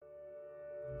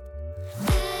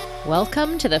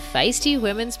Welcome to the Feisty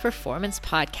Women's Performance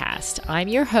Podcast. I'm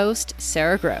your host,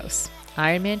 Sarah Gross,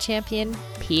 Ironman champion,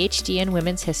 PhD in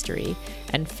women's history,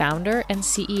 and founder and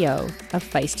CEO of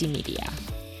Feisty Media.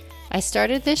 I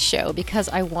started this show because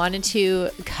I wanted to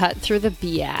cut through the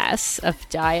BS of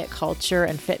diet culture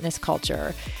and fitness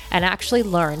culture and actually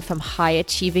learn from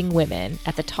high-achieving women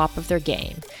at the top of their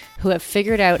game who have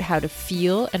figured out how to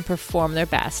feel and perform their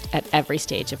best at every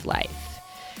stage of life.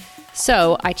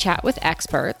 So I chat with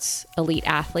experts, elite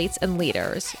athletes, and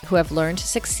leaders who have learned to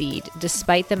succeed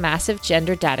despite the massive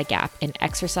gender data gap in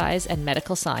exercise and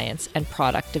medical science and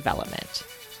product development.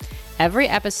 Every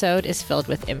episode is filled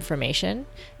with information,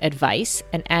 advice,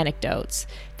 and anecdotes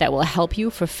that will help you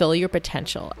fulfill your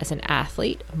potential as an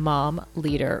athlete, mom,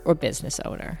 leader, or business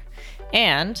owner.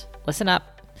 And listen up.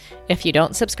 If you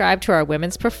don't subscribe to our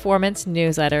Women's Performance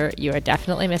newsletter, you are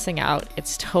definitely missing out.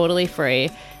 It's totally free.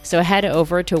 So head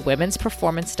over to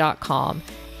womensperformance.com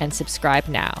and subscribe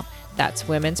now. That's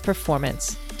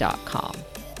womensperformance.com.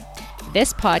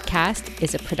 This podcast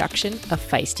is a production of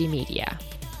Feisty Media.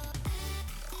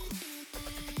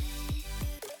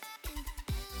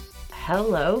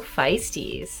 Hello,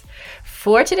 Feisties.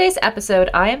 For today's episode,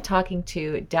 I am talking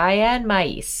to Diane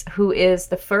Maiese, who is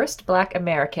the first Black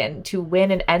American to win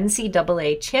an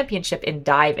NCAA championship in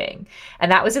diving.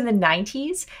 And that was in the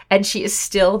 90s, and she is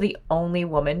still the only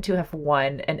woman to have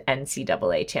won an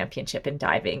NCAA championship in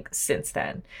diving since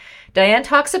then. Diane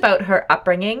talks about her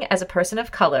upbringing as a person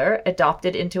of color,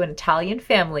 adopted into an Italian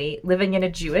family, living in a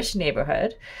Jewish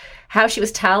neighborhood, how she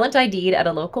was talent ID'd at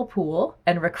a local pool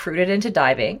and recruited into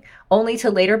diving, only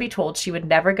to later be told she would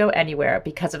never go anywhere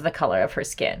because of the color of her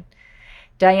skin.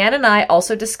 Diane and I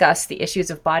also discuss the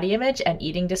issues of body image and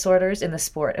eating disorders in the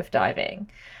sport of diving.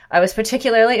 I was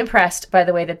particularly impressed by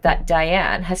the way that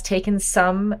Diane has taken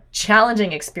some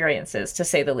challenging experiences, to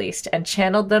say the least, and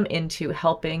channeled them into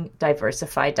helping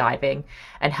diversify diving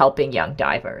and helping young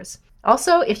divers.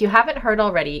 Also, if you haven't heard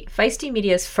already, Feisty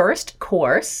Media's first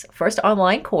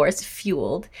online course,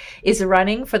 Fueled, is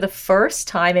running for the first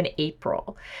time in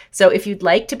April. So if you'd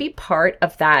like to be part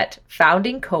of that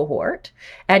founding cohort,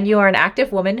 and you are an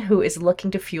active woman who is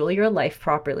looking to fuel your life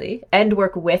properly and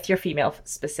work with your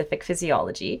female-specific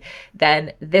physiology,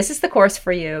 then this is the course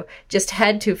for you. Just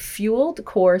head to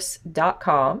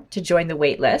fueledcourse.com to join the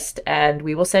waitlist, and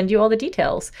we will send you all the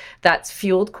details. That's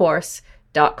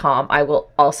fueledcourse.com. I will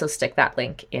also stick that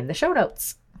link in the show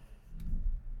notes.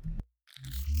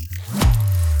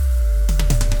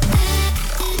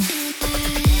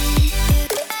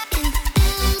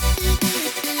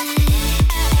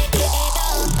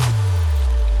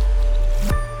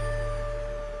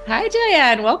 Hi,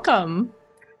 Diane. Welcome.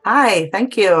 Hi,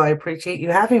 thank you. I appreciate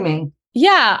you having me.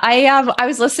 Yeah, I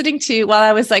was listening to, while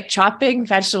I was like chopping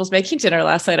vegetables, making dinner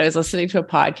last night, I was listening to a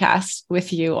podcast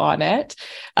with you on it.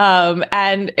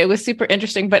 And it was super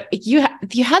interesting, but you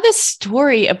had this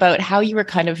story about how you were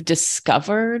kind of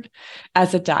discovered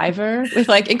as a diver with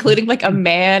like, including like a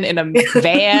man in a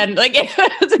van. Like,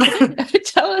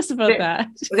 tell us about that.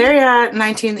 Very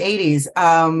 1980s.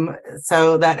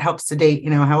 So that helps to date,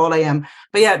 how old I am.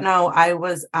 But yeah, no, I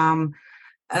was,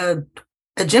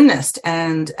 a gymnast,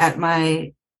 and at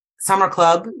my summer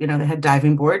club, they had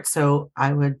diving boards, so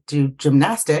I would do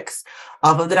gymnastics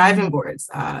off of the diving boards,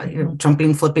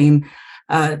 jumping, flipping,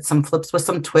 some flips with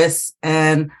some twists.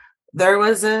 And there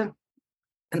was an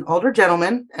older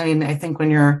gentleman. I mean, I think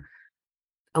when you're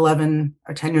 11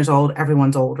 or 10 years old,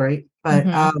 everyone's old, right? But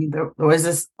there was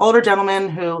this older gentleman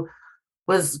who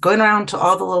was going around to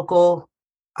all the local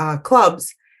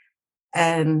clubs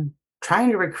and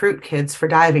trying to recruit kids for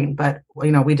diving, but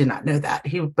we did not know that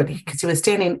because he was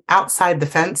standing outside the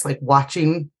fence, like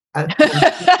watching. That's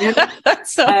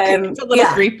it's a little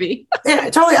creepy.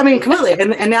 Yeah, totally. I mean, completely.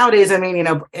 And nowadays, I mean,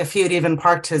 if he had even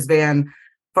parked his van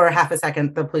for half a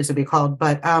second, the police would be called.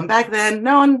 But back then,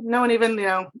 no one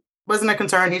even wasn't a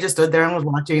concern. He just stood there and was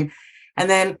watching. And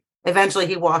then eventually,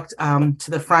 he walked to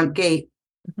the front gate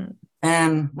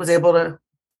and was able to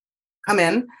come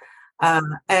in.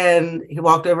 And he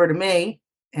walked over to me,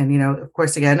 and, of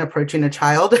course, again, approaching a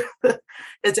child,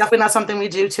 it's definitely not something we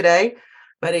do today,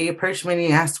 but he approached me and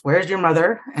he asked, "Where's your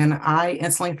mother?" And I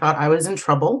instantly thought I was in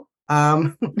trouble.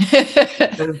 That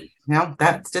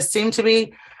just seemed to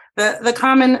be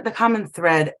the common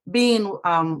thread, being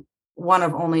one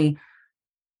of only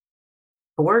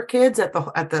 4 kids at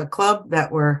the club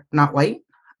that were not white.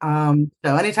 So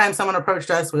anytime someone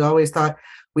approached us, we always thought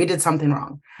we did something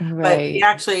wrong. Right. But he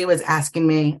actually was asking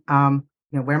me,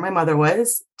 where my mother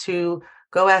was, to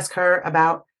go ask her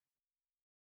about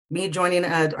me joining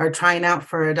or trying out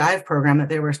for a dive program that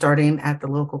they were starting at the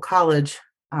local college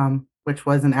which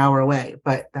was an hour away,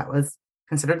 but that was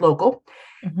considered local.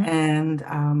 Mm-hmm.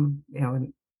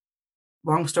 And,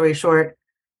 long story short,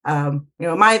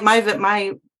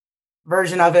 my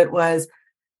version of it was,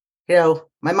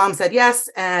 my mom said yes,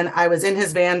 and I was in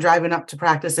his van driving up to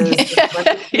practices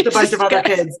with a bunch of other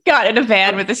kids. Got in a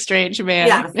van with a strange man.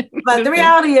 Yeah, but the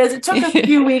reality is, it took a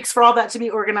few weeks for all that to be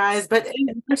organized. But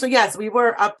so yes, we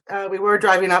were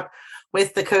driving up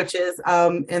with the coaches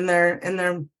in their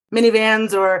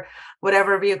minivans or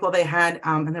whatever vehicle they had,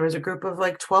 and there was a group of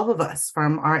like 12 of us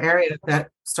from our area that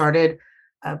started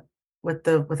with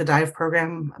the dive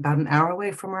program about an hour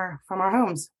away from our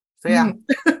homes. So yeah.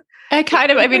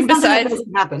 Besides,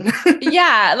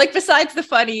 yeah, like besides the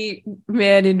funny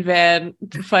man in van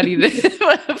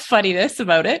funniness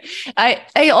about it,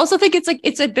 I also think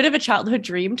it's a bit of a childhood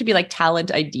dream to be like talent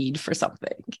ID'd for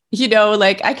something,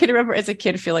 like I can remember as a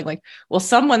kid feeling like, well,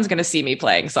 someone's going to see me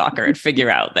playing soccer and figure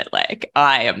out that like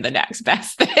I am the next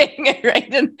best thing.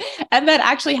 Right. And that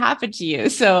actually happened to you.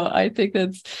 So I think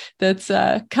that's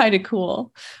kind of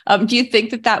cool. Do you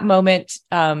think that moment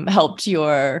helped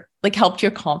your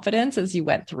confidence as you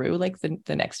went through like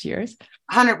the next years?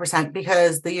 100%,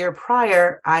 because the year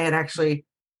prior, I had actually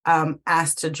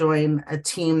asked to join a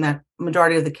team that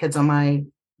majority of the kids on my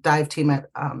dive team at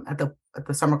the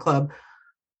summer club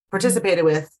participated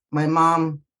with. My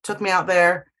mom took me out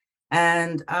there,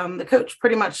 and the coach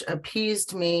pretty much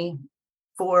appeased me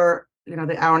for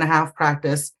the hour and a half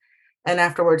practice, and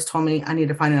afterwards told me I need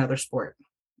to find another sport.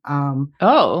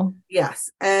 Yes.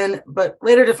 But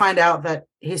later to find out that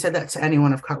he said that to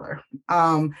anyone of color.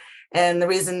 And the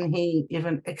reason he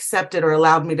even accepted or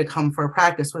allowed me to come for a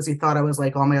practice was he thought I was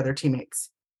like all my other teammates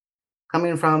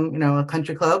coming from, a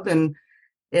country club and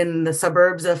in the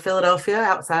suburbs of Philadelphia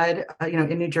outside,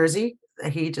 in New Jersey.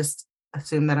 He just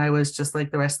assumed that I was just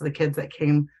like the rest of the kids that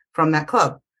came from that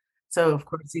club. So of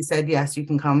course he said, yes, you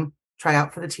can come try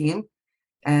out for the team.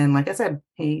 And like I said,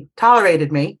 he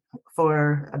tolerated me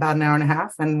for about an hour and a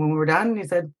half. And when we were done, he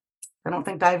said, I don't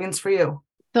think diving's for you.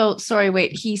 So sorry,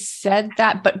 wait, he said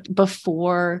that, but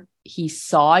before he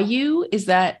saw you, is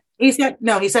that? He said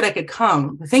I could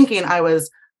come, thinking I was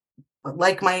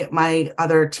like my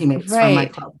other teammates from my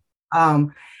club.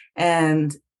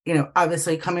 And,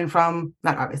 obviously coming from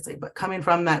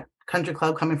that country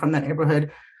club, coming from that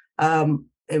neighborhood,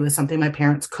 it was something my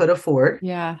parents could afford.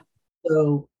 Yeah.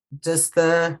 So just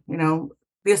the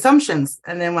assumptions.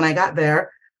 And then when I got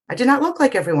there, I did not look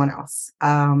like everyone else.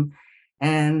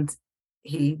 And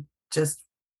he just,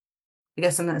 I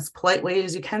guess in as polite way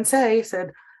as you can say,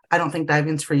 said, I don't think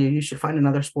diving's for you. You should find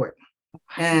another sport.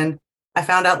 And I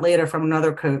found out later from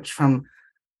another coach from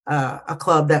a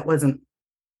club that wasn't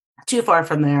too far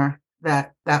from there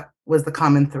that was the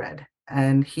common thread.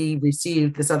 And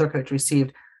this other coach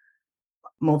received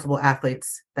multiple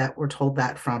athletes that were told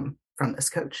that from this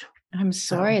coach. I'm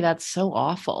sorry. That's so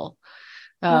awful.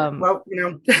 Well,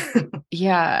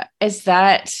 yeah. Is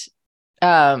that,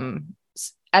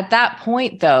 at that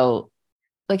point though,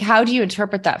 like, how do you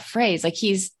interpret that phrase? Like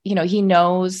he's, he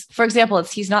knows, for example,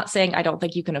 he's not saying, I don't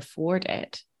think you can afford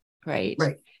it. Right.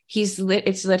 Right. It's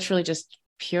literally just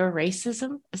pure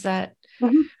racism. Is that?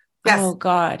 Mm-hmm. Yes. Oh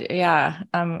God. Yeah.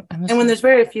 And when there's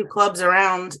very few clubs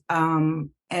around,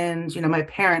 and, my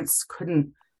parents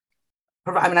couldn't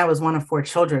provide, I was one of 4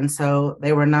 children, so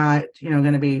they were not,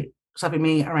 going to be schlepping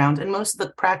me around. And most of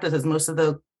the practices, most of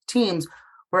the teams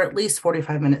were at least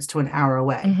 45 minutes to an hour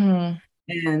away. Mm-hmm.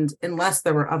 And unless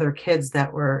there were other kids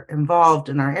that were involved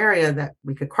in our area that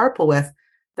we could carpool with,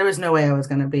 there was no way I was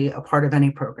going to be a part of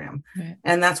any program. Right.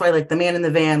 And that's why like the man in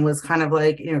the van was kind of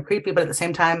like, creepy, but at the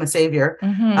same time, a savior.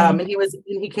 Mm-hmm. And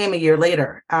he came a year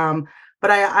later.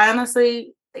 But I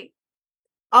honestly,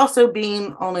 also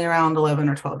being only around 11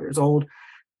 or 12 years old,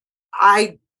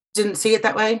 I didn't see it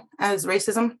that way as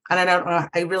racism. And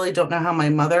I really don't know how my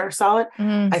mother saw it.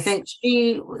 Mm-hmm. I think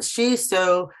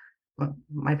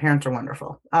my parents are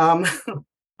wonderful.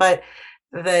 But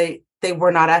they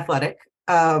were not athletic.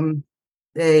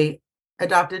 They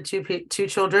adopted two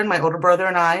children, my older brother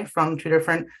and I, from 2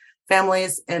 different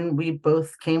families, and we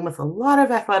both came with a lot of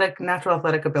natural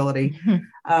athletic ability.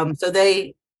 Mm-hmm. So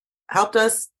they helped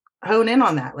us hone in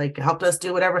on that, like helped us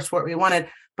do whatever sport we wanted.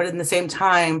 But in the same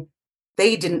time,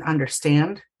 they didn't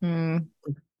understand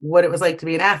what it was like to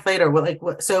be an athlete, or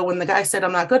what. So when the guy said,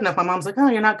 I'm not good enough, my mom's like, oh,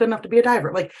 you're not good enough to be a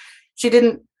diver. Like she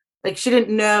didn't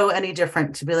know any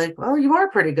different to be like, well, you are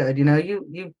pretty good.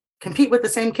 You compete with the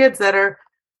same kids that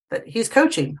he's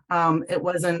coaching. It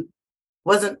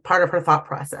wasn't part of her thought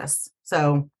process.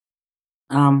 So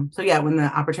yeah, when the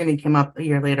opportunity came up a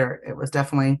year later, it was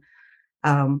definitely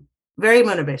very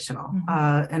motivational,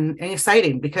 and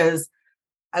exciting, because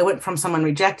I went from someone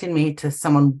rejecting me to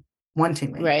someone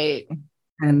wanting me. Right.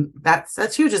 And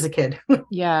that's huge as a kid.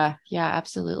 Yeah. Yeah,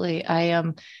 absolutely.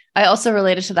 I also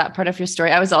related to that part of your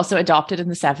story. I was also adopted in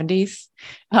the 70s.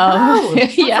 Yeah.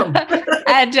 Awesome.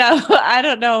 And I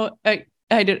don't know.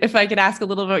 I don't, if I could ask a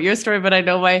little about your story, but I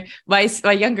know my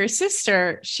younger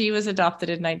sister, she was adopted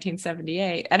in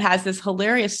 1978 and has this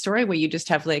hilarious story where you just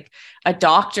have like a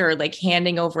doctor like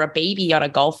handing over a baby on a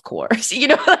golf course.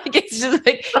 Like it's just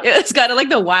like it's kind of like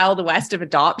the Wild West of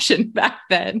adoption back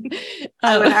then.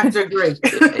 I would have to agree.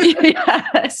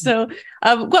 Yeah. So,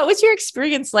 what was your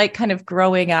experience like, kind of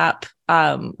growing up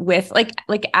with like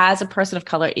as a person of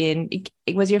color?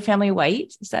 Was your family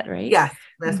white? Is that right? Yeah.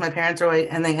 Yes, my parents are white,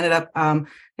 and they ended up,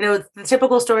 the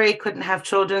typical story, couldn't have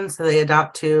children, so they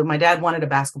adopt two. My dad wanted a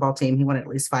basketball team. He wanted at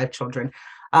least 5 children.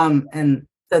 And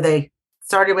so they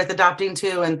started with adopting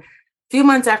two, and a few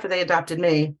months after they adopted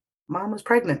me, mom was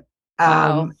pregnant.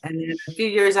 Wow. And then a few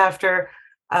years after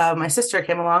my sister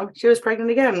came along, she was pregnant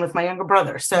again with my younger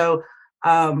brother. So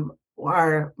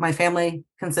my family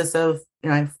consists of,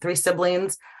 I have 3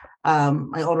 siblings,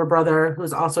 my older brother,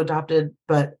 who's also adopted,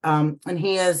 but, and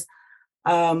he is,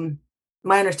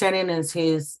 my understanding is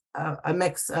he's a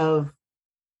mix of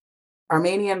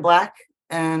Armenian Black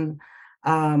and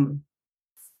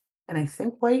I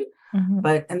think white,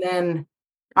 but, and then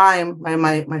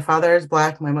my father is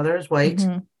Black, my mother is white,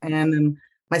 and then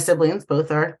my siblings both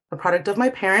are a product of my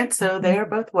parents, so they are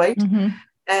both white.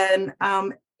 And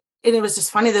it was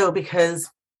just funny though, because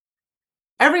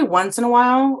every once in a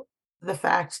while, the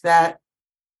fact that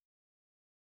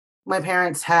my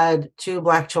parents had 2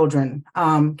 Black children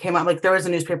came out. Like there was a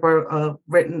newspaper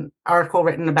article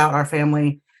written about our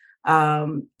family,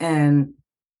 and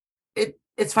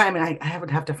it's fine. I mean, I would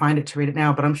have to find it to read it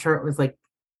now, but I'm sure it was like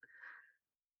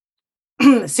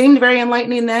seemed very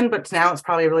enlightening then, but now it's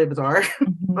probably really bizarre.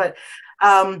 But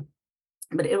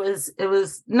it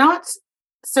was not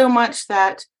so much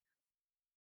that,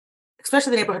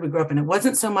 especially the neighborhood we grew up in, it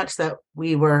wasn't so much that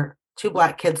we were 2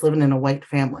 Black kids living in a white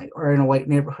family or in a white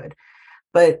neighborhood,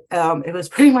 but it was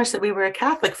pretty much that we were a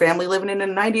Catholic family living in a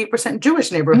 98%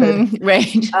 Jewish neighborhood.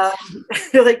 Right.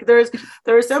 Like there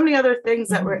were so many other things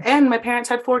that were, and my parents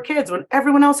had 4 kids when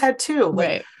everyone else had 2. Like,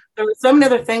 right. There were so many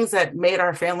other things that made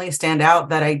our family stand out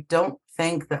that I don't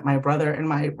think that my brother and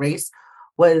my race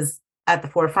was at the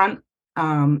forefront.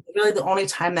 Really the only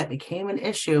time that became an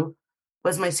issue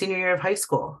was my senior year of high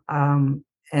school.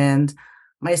 And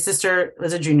my sister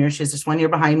was a junior. She's just 1 year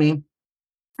behind me.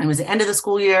 It was the end of the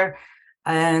school year,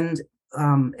 and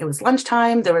it was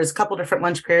lunchtime. There was a couple different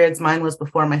lunch periods. Mine was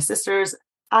before my sister's.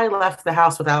 I left the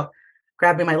house without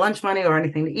grabbing my lunch money or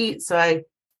anything to eat. So I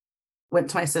went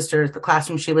to my sister's, the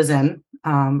classroom she was in,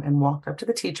 and walked up to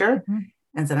the teacher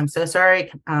and said, "I'm so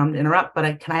sorry to interrupt,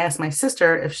 but can I ask my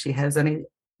sister if she has any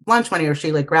lunch money, or if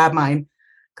she like grabbed mine,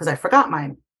 because I forgot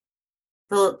mine."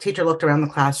 The teacher looked around the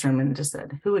classroom and just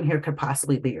said, "Who in here could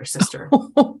possibly be your sister?"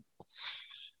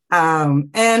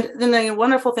 And then the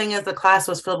wonderful thing is the class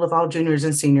was filled with all juniors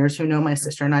and seniors who know my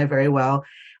sister and I very well.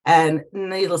 And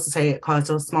needless to say, it caused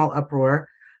a small uproar.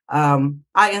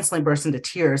 I instantly burst into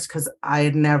tears because I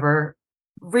had never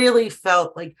really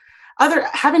felt like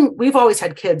we've always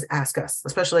had kids ask us,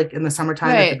 especially like in the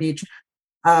summertime at the beach.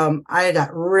 I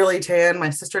got really tan, my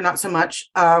sister not so much.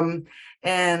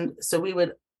 And so we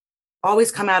would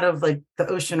always come out of like the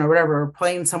ocean or whatever, or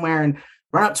playing somewhere, and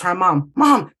run up to our mom,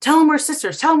 tell them we're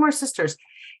sisters.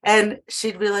 And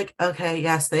she'd be like, "Okay,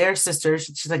 yes, they are sisters."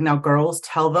 She's like, "Now girls,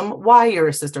 tell them why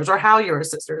you're sisters or how you're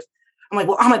sisters." I'm like,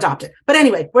 "Well, I'm adopted. But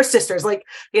anyway, we're sisters." Like,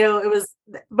 it was,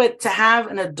 but to have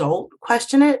an adult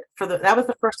question it that was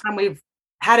the first time we've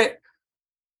had it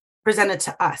presented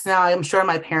to us. Now, I'm sure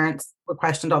my parents were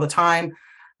questioned all the time,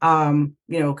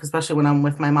 especially when I'm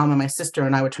with my mom and my sister,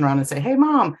 and I would turn around and say, "Hey,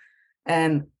 Mom,"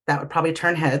 and that would probably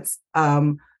turn heads.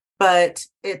 But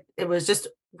it was just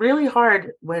really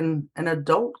hard when an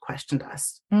adult questioned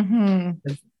us. You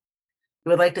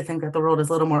would like to think that the world is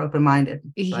a little more open-minded.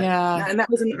 Yeah. And that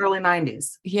was in the early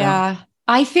 90s. Yeah. So.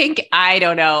 I think, I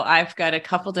don't know, I've got a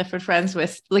couple different friends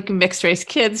with like mixed race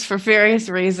kids for various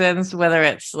reasons, whether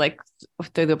it's like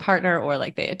through the partner or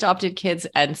like they adopted kids.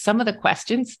 And some of the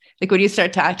questions, like when you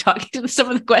start talking to them, some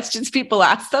of the questions people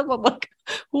ask them, I'm like,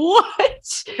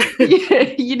 what?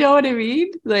 You know what I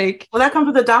mean? Like, well, that comes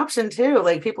with adoption too.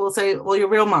 Like people will say, "Well, your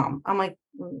real mom." I'm like,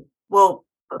 "Well,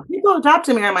 people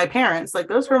adopted me are my parents. Like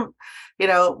those were,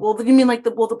 well, you mean like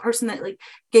the person that like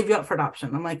gave you up for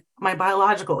adoption?" I'm like, "My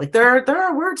biological." Like there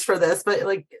are words for this, but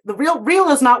like the real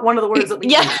is not one of the words that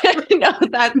we use. No,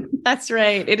 that's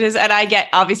right. It is. And I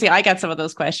get some of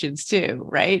those questions too,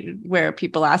 right? Where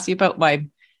people ask you about my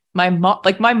my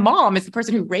mom is the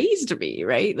person who raised me,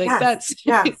 right? Like that's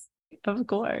yes. of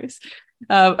course.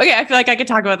 Okay, I feel like I could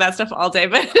talk about that stuff all day,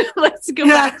 but let's go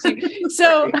back to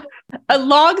so a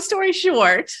long story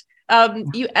short,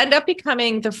 you end up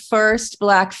becoming the first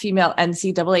Black female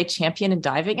NCAA champion in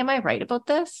diving. Am I right about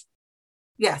this?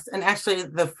 Yes, and actually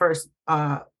the first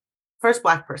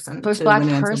Black person First to Black win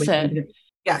the NCAA person. championship.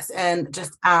 Yes, and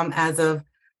just as of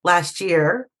last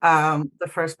year, the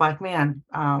first Black man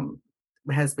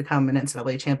has become an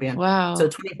NCAA champion. Wow. So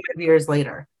 25 years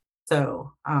later.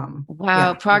 So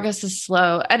wow, progress is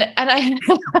slow. And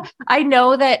I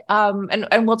know that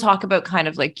and we'll talk about kind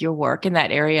of like your work in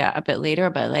that area a bit later,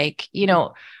 but like, you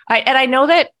know, I know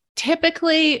that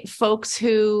typically folks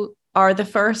who are the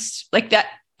first, like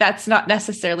that's not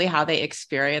necessarily how they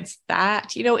experience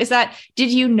that. You know,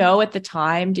 did you know at the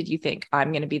time, did you think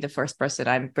I'm going to be the first person,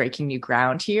 I'm breaking new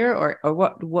ground here, or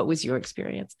what was your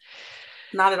experience?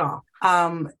 Not at all.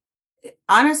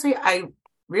 Honestly,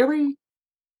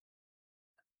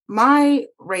 my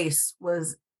race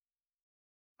was,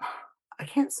 I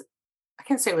can't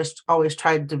say it was always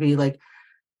tried to be like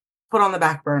put on the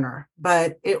back burner,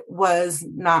 but it was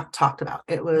not talked about.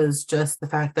 It was just the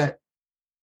fact that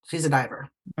she's a diver.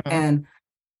 Mm-hmm.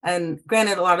 And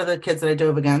granted, a lot of the kids that I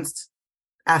dove against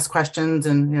asked questions,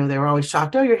 and they were always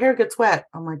shocked. Oh, your hair gets wet.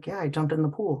 I'm like, yeah, I jumped in the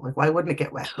pool. Like, why wouldn't it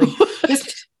get wet? Like,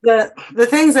 just the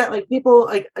things that like people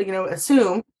like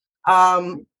assume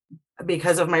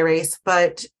because of my race,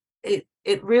 but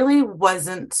it really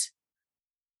wasn't.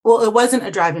 Well, it wasn't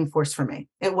a driving force for me.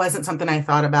 It wasn't something I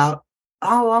thought about.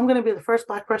 Oh, I'm going to be the first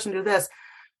Black person to do this.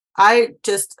 I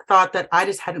just thought that I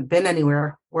just hadn't been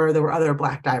anywhere where there were other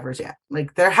Black divers yet.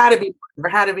 Like there had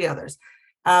to be others.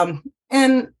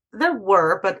 And there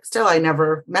were, but still I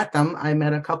never met them. I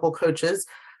met a couple coaches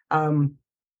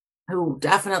who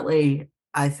definitely,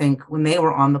 I think when they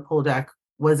were on the pool deck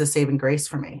was a saving grace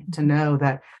for me to know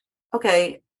that,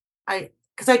 okay,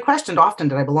 because I questioned often,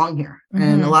 did I belong here? Mm-hmm.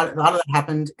 And a lot of that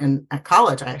happened at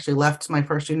college. I actually left my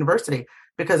first university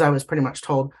because I was pretty much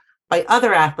told by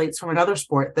other athletes from another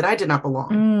sport that I did not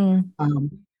belong.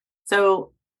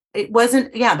 So it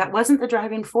wasn't, that wasn't the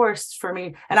driving force for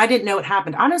me. And I didn't know it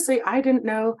happened. Honestly, I didn't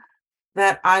know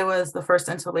that I was the first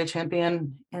NCAA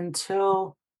champion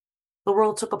until the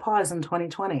world took a pause in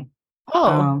 2020.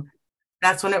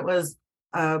 That's when it was,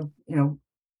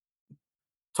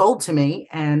 told to me.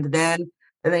 And then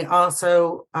they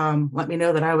also let me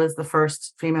know that I was the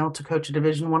first female to coach a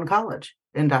Division I college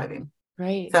in diving.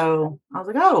 Right. So I was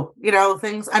like,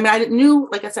 things. I mean, I didn't knew,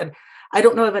 like I said, I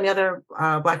don't know of any other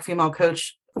Black female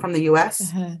coach from the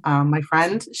U.S. My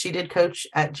friend, she did coach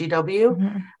at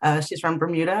GW. She's from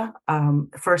Bermuda.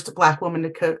 First Black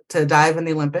woman to dive in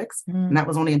the Olympics, and that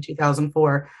was only in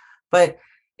 2004. But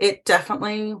it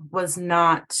definitely was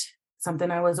not something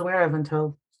I was aware of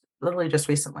until literally just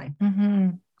recently.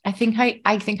 I think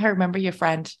I remember your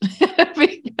friend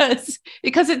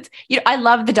because it's, I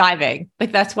love the diving.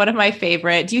 Like that's one of my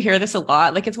favorite. Do you hear this a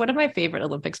lot? Like it's one of my favorite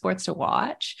Olympic sports to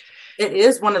watch. It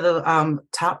is one of the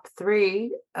top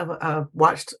 3 of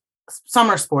watched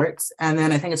summer sports. And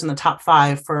then I think it's in the top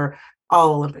 5 for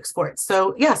all Olympic sports.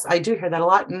 So yes, I do hear that a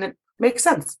lot and it makes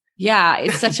sense. Yeah,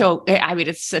 it's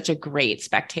such a great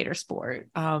spectator sport.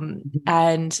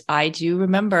 And I do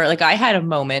remember, like I had a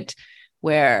moment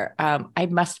where I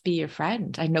must be your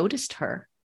friend. I noticed her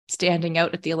standing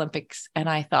out at the Olympics and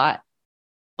I thought,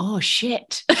 oh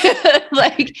shit,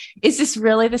 like, is this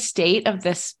really the state of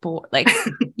this sport? Like,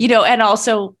 and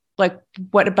also like,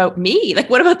 what about me? Like,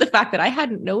 what about the fact that I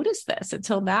hadn't noticed this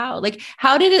until now? Like,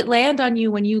 how did it land on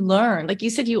you when you learned? Like you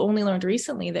said, you only learned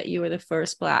recently that you were the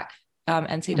first Black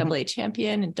NCAA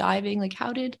champion in diving. Like,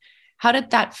 how did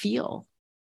that feel?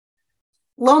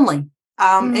 Lonely.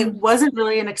 It wasn't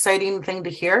really an exciting thing to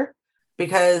hear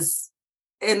because,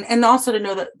 and also to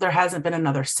know that there hasn't been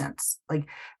another since. Like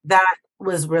that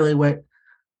was really what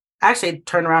actually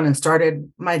turned around and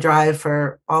started my drive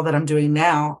for all that I'm doing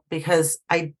now, because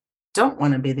I don't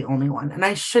want to be the only one and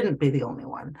I shouldn't be the only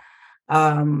one.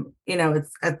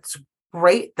 It's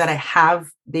great that I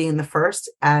have being the first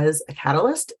as a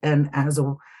catalyst and as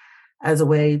a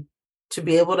way to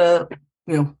be able to,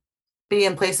 be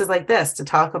in places like this to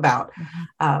talk about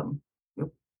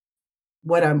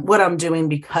what I'm doing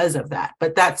because of that.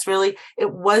 But that's really,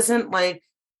 it wasn't like,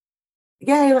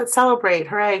 yay, let's celebrate,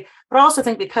 hooray. But I also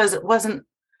think because it wasn't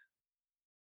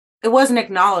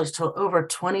acknowledged till over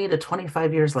 20 to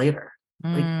 25 years later.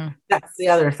 Like that's the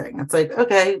other thing. It's like,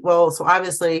 okay, well, so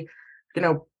obviously,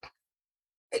 and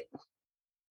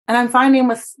I'm finding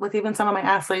with even some of my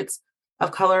athletes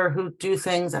of color who do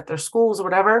things at their schools or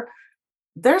whatever,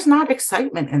 there's not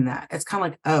excitement in that. It's kind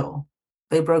of like, oh,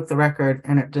 they broke the record,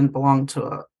 and it didn't belong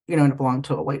to it belonged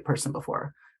to a white person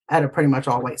before at a pretty much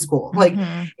all white school. Like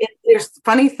there's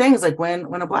funny things like when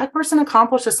a Black person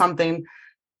accomplishes something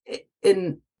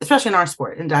especially in our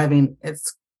sport in diving,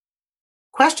 it's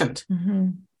questioned.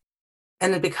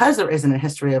 And because there isn't a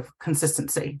history of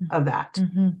consistency of that.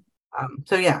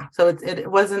 So it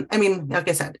wasn't, I mean, like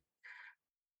I said,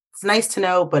 it's nice to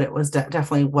know, but it was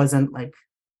definitely wasn't like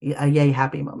a yay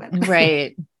happy moment.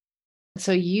 Right.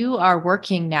 So you are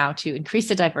working now to increase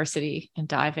the diversity in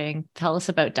diving. Tell us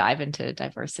about Dive into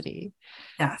Diversity.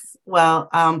 Yes. Well,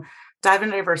 Dive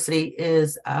into Diversity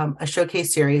is a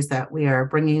showcase series that we are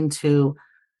bringing to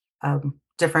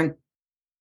different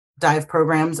dive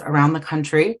programs around the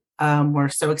country. We're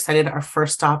so excited. Our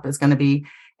first stop is going to be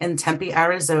in Tempe,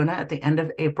 Arizona at the end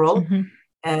of April.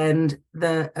 And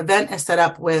the event is set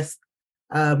up with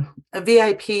a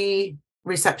VIP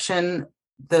reception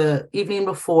the evening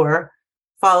before,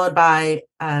 followed by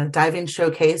a diving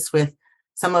showcase with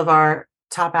some of our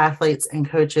top athletes and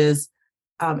coaches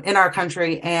in our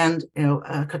country. And,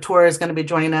 Couture is going to be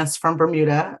joining us from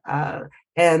Bermuda.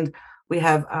 And we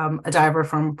have a diver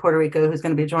from Puerto Rico who's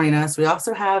going to be joining us. We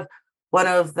also have one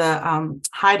of the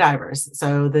high divers.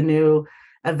 So the new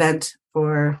event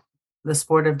for the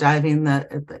sport of diving, a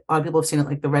lot of people have seen it,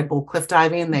 like the Red Bull cliff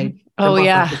diving.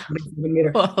 Yes.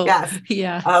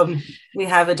 We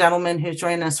have a gentleman who's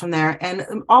joining us from there,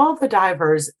 and all of the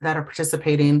divers that are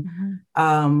participating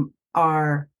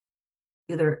are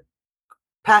either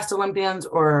past Olympians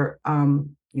or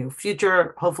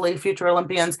hopefully future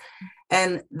Olympians.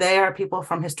 And they are people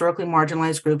from historically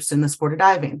marginalized groups in the sport of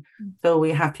diving. So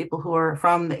we have people who are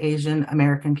from the Asian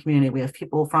American community. We have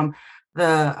people from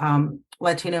the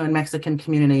Latino and Mexican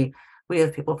community. We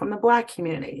have people from the Black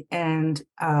community. And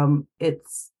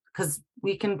it's because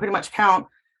we can pretty much count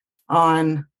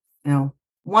on,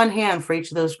 one hand for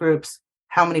each of those groups,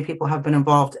 how many people have been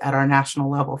involved at our national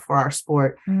level for our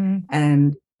sport.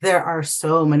 And there are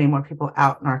so many more people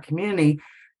out in our community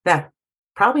that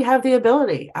probably have the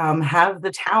ability, have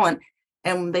the talent,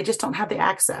 and they just don't have the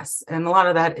access. And a lot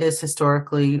of that is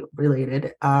historically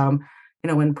related.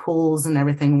 When pools and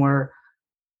everything were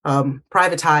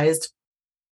privatized,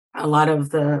 a lot of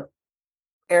the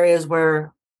areas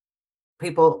where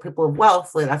people of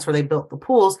wealth, that's where they built the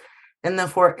pools. And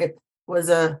therefore it was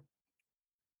a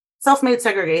self-made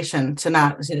segregation to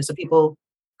not, so people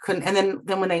couldn't. And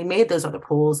then when they made those other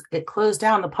pools, it closed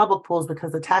down the public pools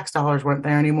because the tax dollars weren't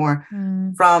there anymore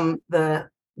from the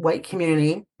white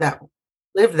community that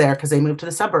lived there because they moved to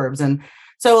the suburbs. And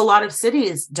so a lot of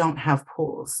cities don't have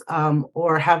pools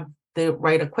or have the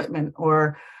right equipment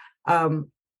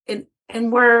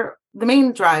and where the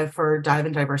main drive for Dive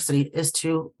and Diversity is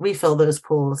to refill those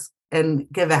pools and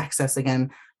give access again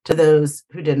to those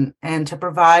who didn't, and to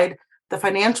provide the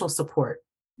financial support.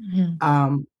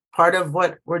 Part of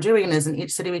what we're doing is in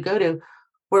each city we go to,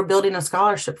 we're building a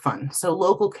scholarship fund. So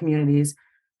local communities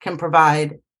can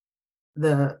provide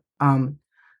the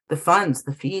funds,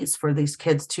 the fees for these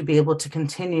kids to be able to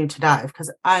continue to dive.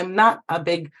 Because I'm not a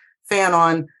big fan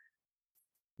on,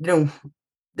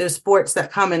 those sports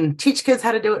that come and teach kids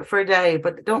how to do it for a day,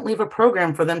 but don't leave a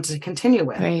program for them to continue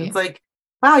with. Right. It's like,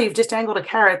 wow, you've just dangled a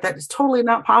carrot that is totally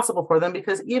not possible for them,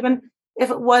 because even if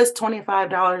it was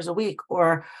 $25 a week,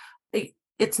 or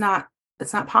it's not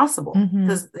possible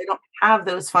because they don't have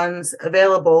those funds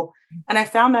available. And I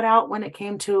found that out when it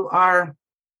came to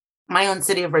my own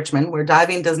city of Richmond, where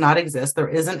diving does not exist. There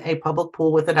isn't a public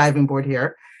pool with a diving board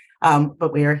here,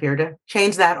 but we are here to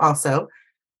change that also.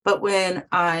 But when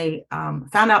I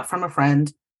found out from a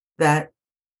friend that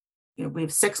we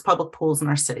have 6 public pools in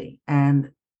our city,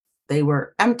 and they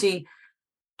were empty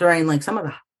during like some of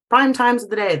the prime times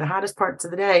of the day, the hottest parts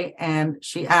of the day, and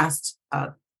she asked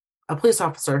a police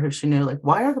officer who she knew, like,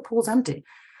 why are the pools empty?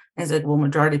 And he said, well,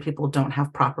 majority of people don't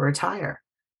have proper attire.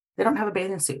 They don't have a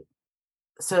bathing suit.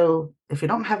 So if you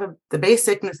don't have the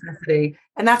basic necessity,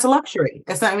 and that's a luxury.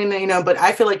 It's not, but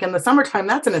I feel like in the summertime,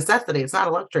 that's a necessity. It's not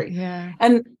a luxury. Yeah.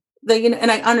 And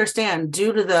and I understand,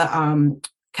 due to the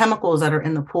chemicals that are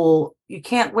in the pool, you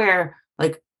can't wear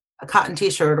like a cotton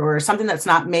t-shirt or something that's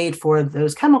not made for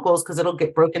those chemicals, because it'll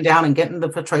get broken down and get in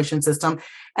the filtration system.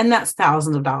 And that's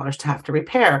thousands of dollars to have to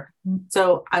repair.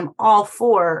 So I'm all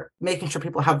for making sure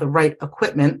people have the right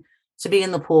equipment to be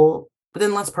in the pool, but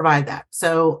then let's provide that.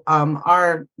 So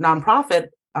our nonprofit,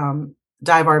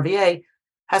 Dive RVA,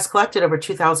 has collected over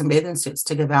 2,000 bathing suits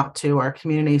to give out to our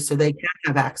community so they can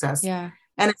have access. Yeah.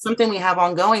 And it's something we have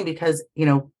ongoing because,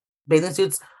 bathing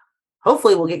suits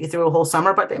hopefully will get you through a whole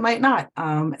summer, but they might not.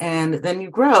 And then you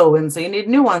grow. And so you need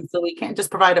new ones. So we can't just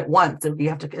provide it once. So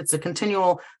it's a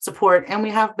continual support. And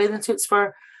we have bathing suits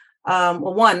for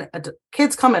Well, one,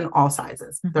 kids come in all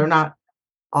sizes. Mm-hmm. They're not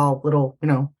all little,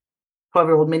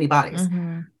 12-year-old mini bodies.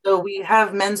 Mm-hmm. So we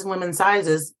have men's and women's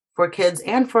sizes for kids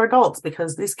and for adults,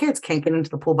 because these kids can't get into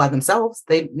the pool by themselves.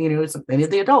 They need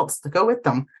the adults to go with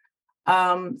them.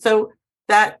 So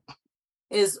that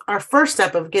is our first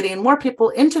step of getting more people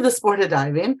into the sport of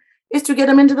diving, is to get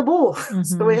them into the pool. Mm-hmm.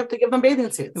 So we have to give them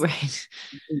bathing suits. Right.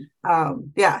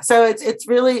 So it's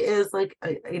really is like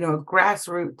a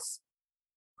grassroots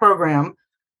program.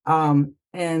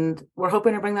 And we're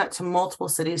hoping to bring that to multiple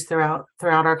cities throughout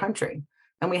our country.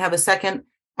 And we have a second,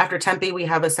 after Tempe, we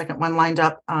have a second one lined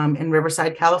up in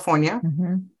Riverside, California,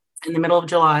 mm-hmm. in the middle of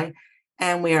July.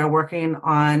 And we are working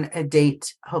on a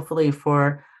date, hopefully,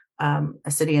 for a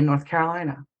city in North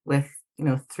Carolina, with,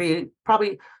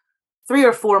 probably 3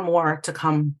 or 4 more to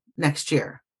come next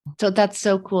year. So that's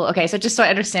so cool. Okay. So just so I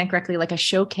understand correctly, like a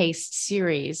showcase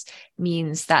series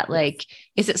means that, like,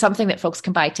 is it something that folks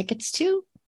can buy tickets to?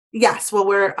 Yes. Well,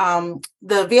 we're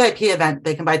the VIP event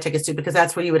they can buy tickets to, because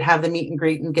that's where you would have the meet and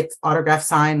greet and get autographs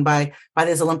signed by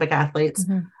these Olympic athletes.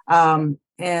 Mm-hmm.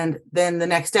 And then the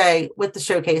next day with the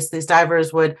showcase, these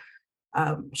divers would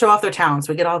show off their talents.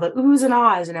 We get all the oohs and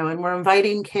ahs, and we're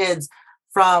inviting kids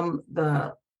from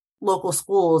the local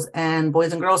schools and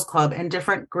Boys and Girls Club and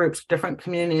different groups, different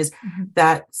communities, mm-hmm.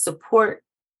 that support.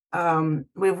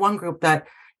 We have one group that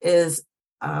is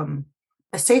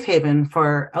a safe haven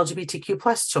for LGBTQ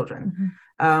plus children.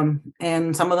 Mm-hmm.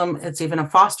 And some of them, it's even a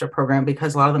foster program,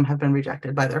 because a lot of them have been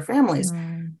rejected by their families.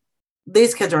 Mm.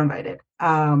 These kids are invited.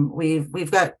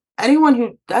 We've got anyone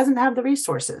who doesn't have the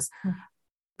resources,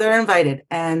 they're invited.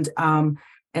 And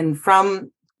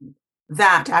from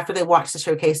that, after they watch the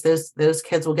showcase, those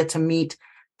kids will get to meet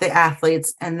the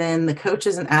athletes, and then the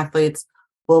coaches and athletes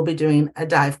will be doing a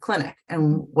dive clinic.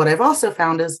 And what I've also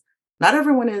found is not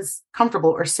everyone is comfortable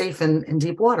or safe in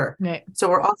deep water. Right. So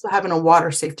we're also having a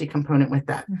water safety component with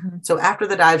that. Mm-hmm. So after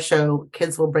the dive show,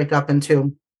 kids will break up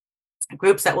into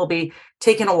groups that will be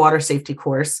taking a water safety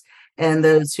course. And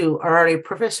those who are already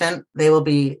proficient, they will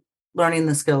be learning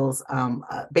the skills,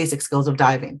 basic skills of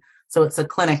diving. So it's a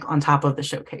clinic on top of the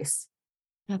showcase.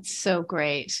 That's so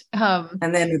great.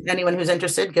 And then anyone who's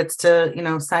interested gets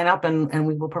to, sign up, and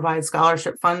we will provide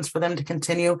scholarship funds for them to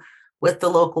continue with the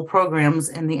local programs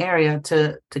in the area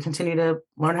to continue to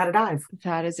learn how to dive.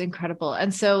 That is incredible.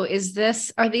 And so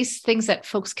are these things that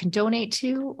folks can donate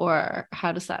to, or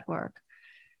how does that work?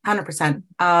 100%.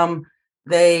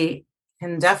 They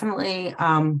can definitely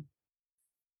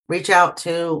reach out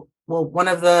to, well, one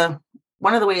of the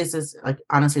ways is, like,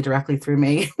 honestly, directly through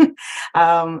me.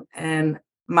 And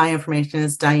my information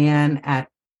is Diane at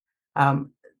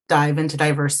Dive Into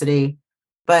Diversity.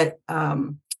 But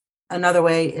another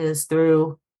way is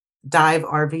through Dive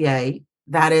RVA.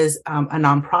 That is a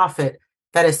nonprofit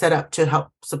that is set up to help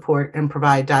support and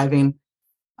provide diving.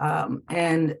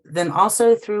 And then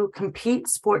also through Compete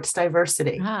Sports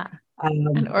Diversity.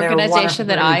 An organization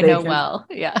that I know well.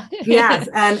 Yeah. Yes.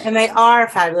 And they are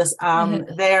fabulous.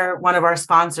 They're one of our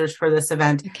sponsors for this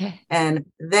event. Okay. And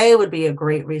they would be a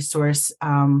great resource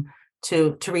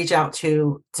to reach out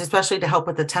to, especially to help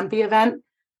with the Tempe event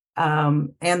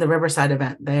and the Riverside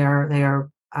event. They are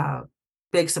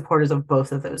big supporters of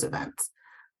both of those events.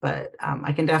 But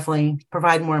I can definitely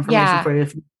provide more information for you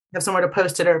if you have somewhere to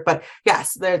post it. But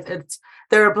yes,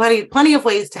 there are plenty of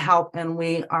ways to help, and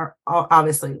we are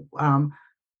obviously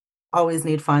always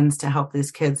need funds to help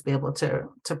these kids be able to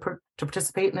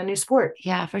participate in a new sport.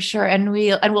 Yeah, for sure. And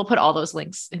we'll put all those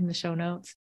links in the show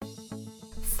notes.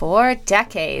 For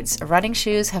decades, running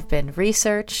shoes have been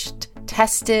researched,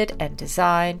 tested, and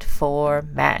designed for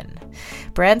men.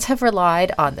 Brands have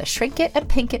relied on the shrink it and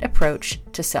pink it approach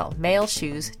to sell male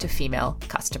shoes to female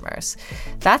customers.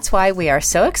 That's why we are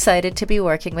so excited to be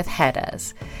working with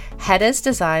Maiese. Maiese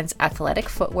designs athletic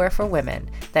footwear for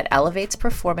women that elevates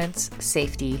performance,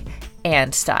 safety,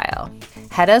 and style.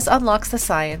 Maiese unlocks the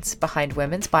science behind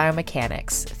women's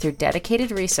biomechanics through dedicated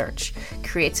research,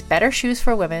 creates better shoes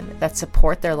for women that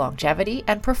support their longevity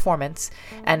and performance,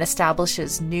 and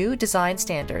establishes new design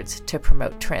standards to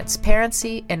promote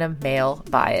transparency in a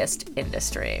male-biased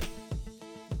industry.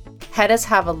 Maiese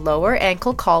have a lower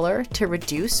ankle collar to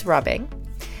reduce rubbing,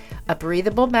 a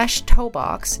breathable mesh toe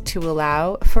box to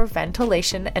allow for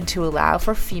ventilation and to allow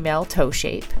for female toe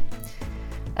shape,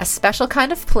 a special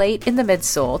kind of plate in the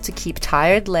midsole to keep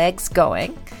tired legs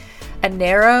going, a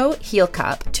narrow heel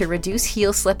cup to reduce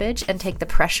heel slippage and take the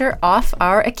pressure off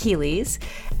our Achilles,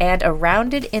 and a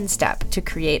rounded instep to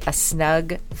create a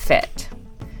snug fit.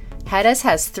 Hedda's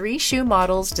has 3 shoe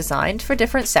models designed for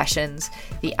different sessions: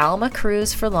 the Alma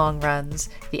Cruise for long runs,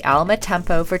 the Alma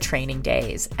Tempo for training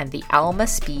days, and the Alma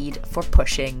Speed for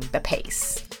pushing the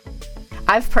pace.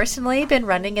 I've personally been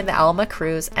running in the Alma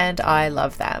Cruise and I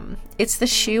love them. It's the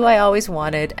shoe I always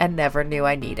wanted and never knew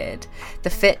I needed. The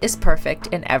fit is perfect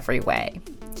in every way.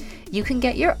 You can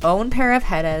get your own pair of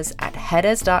Hedda's at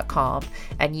heddas.com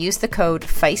and use the code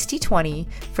Feisty20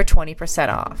 for 20%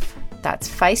 off. That's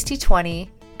Feisty20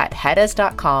 at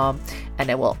heddas.com, and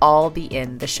it will all be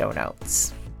in the show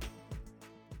notes.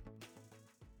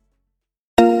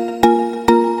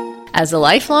 As a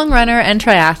lifelong runner and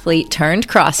triathlete turned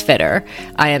CrossFitter,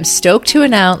 I am stoked to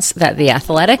announce that the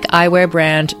athletic eyewear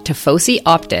brand Tifosi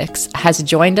Optics has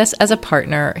joined us as a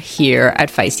partner here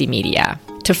at Feisty Media.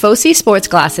 Tifosi sports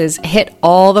glasses hit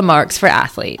all the marks for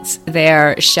athletes.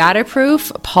 They're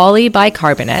shatterproof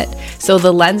polybicarbonate, so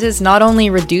the lenses not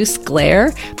only reduce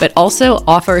glare, but also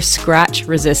offer scratch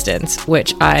resistance,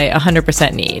 which I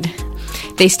 100% need.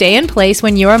 They stay in place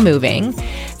when you are moving.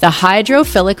 The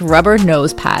hydrophilic rubber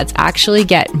nose pads actually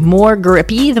get more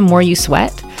grippy the more you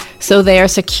sweat, so they are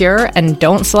secure and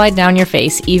don't slide down your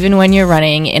face even when you're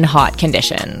running in hot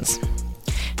conditions.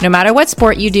 No matter what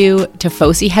sport you do,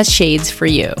 Tifosi has shades for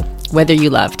you. Whether you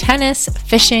love tennis,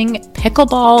 fishing,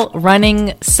 pickleball,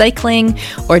 running, cycling,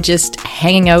 or just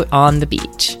hanging out on the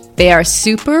beach. They are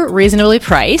super reasonably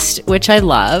priced, which I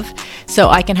love, so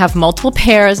I can have multiple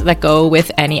pairs that go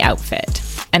with any outfit.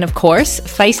 And of course,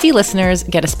 Feisty listeners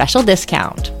get a special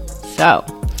discount. So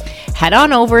head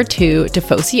on over to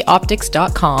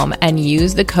tifosioptics.com and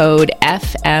use the code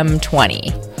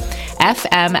FM20.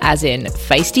 FM as in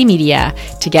Feisty Media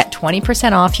to get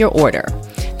 20% off your order.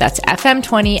 That's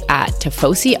FM20 at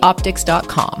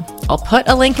tifosioptics.com. I'll put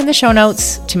a link in the show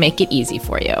notes to make it easy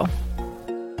for you.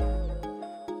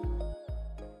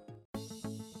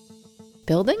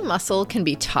 Building muscle can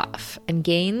be tough, and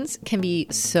gains can be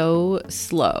so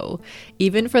slow,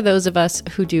 even for those of us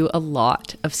who do a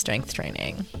lot of strength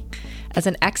training. As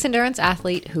an ex-endurance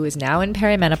athlete who is now in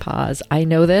perimenopause, I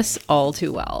know this all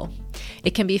too well.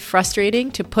 It can be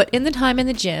frustrating to put in the time in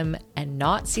the gym and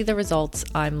not see the results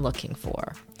I'm looking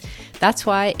for. That's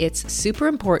why it's super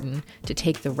important to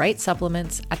take the right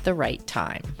supplements at the right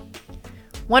time.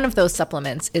 One of those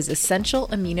supplements is essential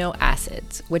amino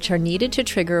acids, which are needed to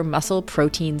trigger muscle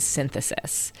protein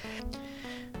synthesis.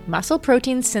 Muscle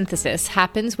protein synthesis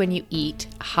happens when you eat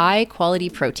high-quality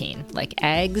protein, like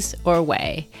eggs or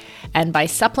whey. And by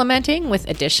supplementing with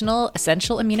additional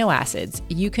essential amino acids,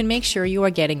 you can make sure you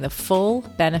are getting the full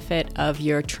benefit of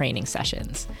your training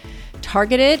sessions.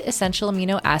 Targeted essential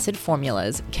amino acid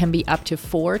formulas can be up to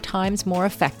 4 times more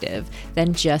effective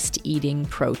than just eating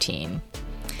protein.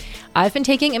 I've been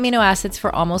taking amino acids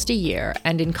for almost a year,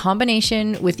 and in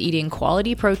combination with eating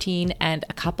quality protein and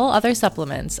a couple other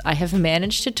supplements, I have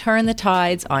managed to turn the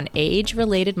tides on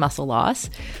age-related muscle loss,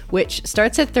 which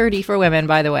starts at 30 for women,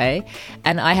 by the way,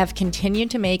 and I have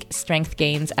continued to make strength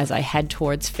gains as I head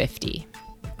towards 50.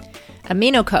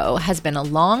 AminoCo has been a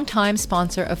long-time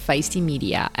sponsor of Feisty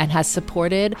Media and has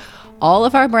supported all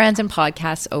of our brands and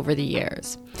podcasts over the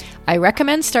years. I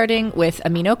recommend starting with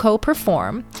AminoCo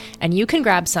Perform, and you can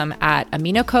grab some at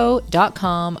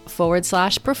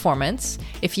aminoco.com/performance.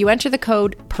 If you enter the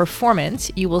code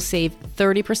PERFORMANCE, you will save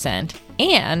 30%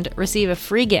 and receive a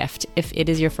free gift if it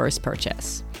is your first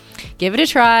purchase. Give it a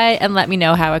try and let me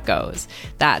know how it goes.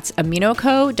 That's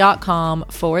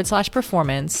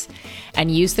aminoco.com/performance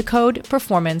and use the code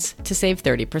PERFORMANCE to save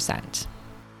 30%.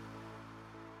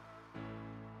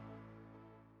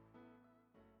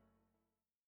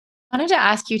 I wanted to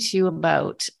ask you too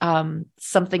about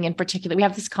something in particular. We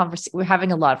have this we're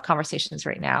having a lot of conversations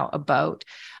right now about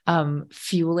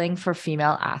fueling for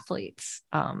female athletes,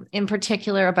 in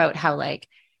particular about how like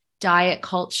diet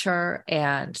culture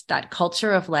and that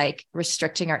culture of like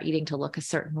restricting our eating to look a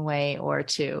certain way or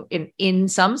to in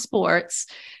some sports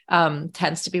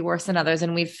tends to be worse than others.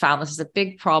 And we've found this is a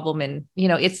big problem. And, you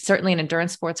know, it's certainly in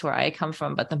endurance sports where I come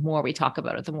from, but the more we talk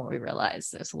about it, the more we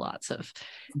realize there's lots of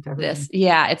this.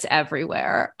 Yeah, it's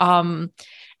everywhere.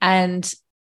 And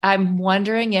I'm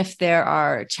wondering if there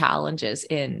are challenges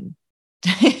in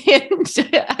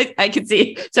I can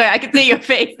see your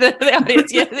face, the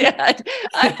audience. Yeah.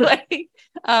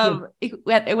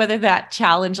 Whether that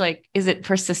challenge, like, is it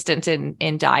persistent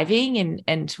in diving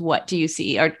and what do you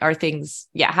see? Are things,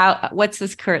 what's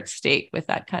this current state with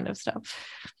that kind of stuff?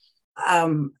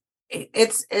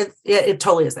 It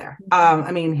totally is there.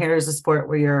 I mean, here's a sport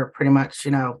where you're pretty much,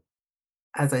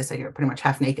 as I say, you're pretty much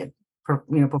half naked,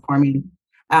 performing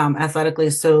athletically.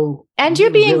 So, and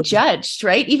you're being judged,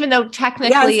 right? Even though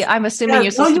technically, yes, I'm assuming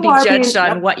you're supposed to be judged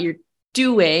on what you're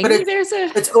doing. But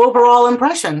it's overall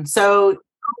impression. So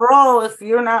overall, if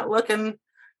you're not looking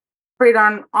pretty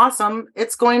darn awesome,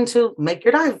 it's going to make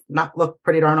your dive not look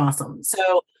pretty darn awesome.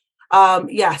 So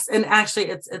yes. And actually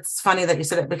it's funny that you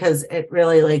said it, because it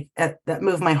really that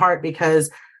moved my heart, because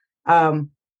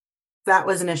that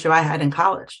was an issue I had in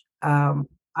college.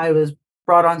 I was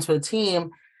brought onto a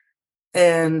team,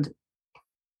 and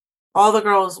all the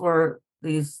girls were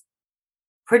these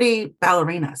pretty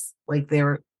ballerinas. Like they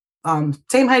were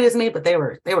same height as me, but they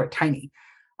were tiny.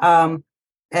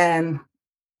 And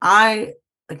I,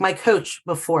 like my coach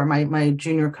before, my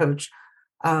junior coach,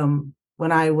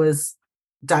 when I was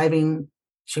diving,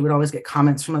 she would always get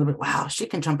comments from other people, wow, she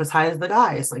can jump as high as the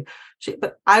guys.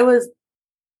 But I was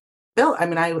built. I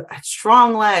mean, I had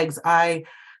strong legs. I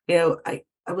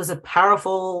was a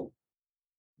powerful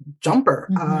jumper.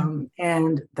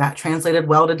 And that translated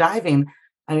well to diving.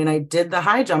 I mean, I did the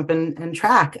high jump and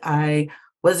track. I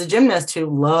was a gymnast who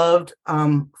loved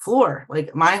floor.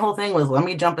 Like my whole thing was, let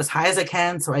me jump as high as I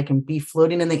can so I can be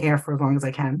floating in the air for as long as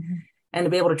I can. And to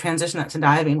be able to transition that to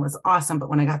diving was awesome. But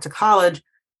when I got to college,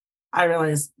 I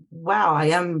realized, wow, I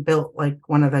am built like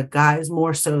one of the guys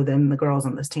more so than the girls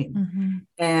on this team.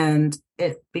 And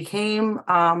it became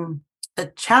a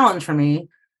challenge for me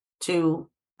to,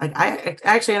 like,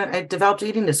 I developed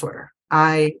eating disorder.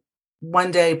 I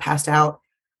one day passed out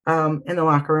in the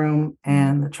locker room,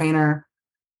 and the trainer,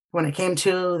 when it came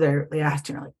to, they asked,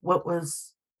 when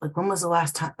was the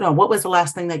last time? No, what was the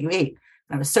last thing that you ate?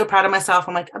 And I was so proud of myself.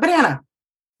 I'm like, a banana.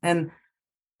 And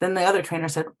then the other trainer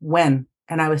said, when?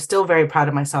 And I was still very proud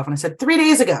of myself. And I said, 3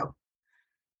 days ago.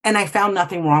 And I found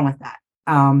nothing wrong with that.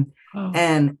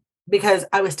 And because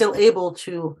I was still able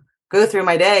to go through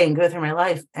my day and go through my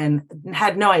life, and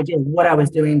had no idea what I was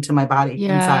doing to my body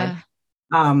inside.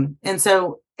 And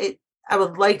so I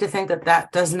would like to think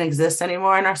that doesn't exist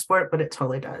anymore in our sport, but it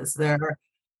totally does. There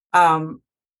are,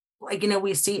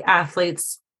 we see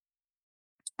athletes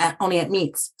only at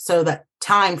meets. So that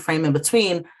time frame in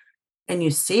between, and you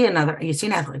see an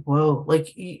athlete, whoa,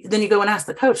 then you go and ask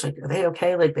the coach, like, are they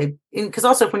okay? Because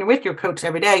also when you're with your coach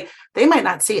every day, they might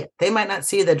not see it. They might not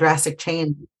see the drastic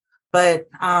change, but,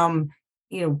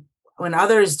 when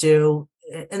others do,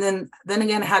 and then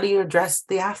again, how do you address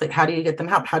the athlete? How do you get them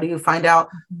help? How do you find out,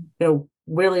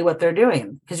 really what they're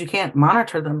doing? Because you can't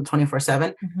monitor them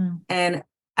 24/7. And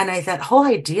that whole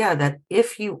idea that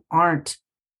if you aren't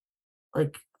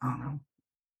like, I don't know,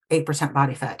 8%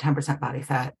 body fat, 10% body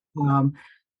fat,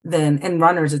 then in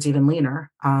runners, it's even leaner,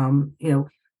 then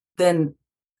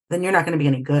you're not going to be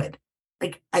any good.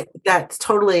 That's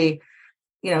totally,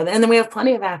 and then we have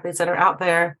plenty of athletes that are out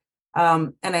there.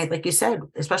 And like you said,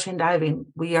 especially in diving,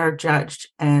 we are judged,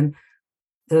 and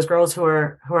those girls who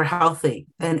are healthy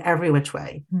in every which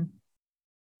way,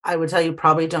 I would tell you,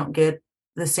 probably don't get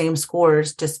the same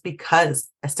scores just because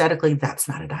aesthetically that's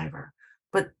not a diver,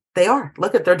 but they are.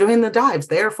 They're doing the dives.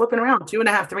 They are flipping around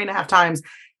 2.5, 3.5 times.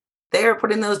 They are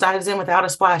putting those dives in without a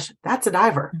splash. That's a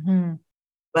diver.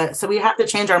 But so we have to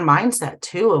change our mindset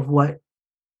too of what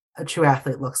a true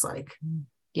athlete looks like.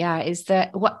 Yeah. Is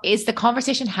the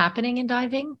conversation happening in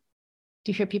diving?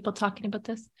 Do you hear people talking about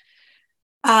this?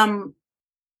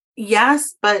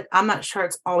 Yes, but I'm not sure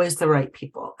it's always the right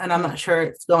people, and I'm not sure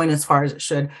it's going as far as it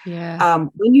should. Yeah.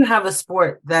 When you have a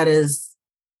sport that is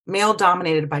male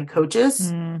dominated by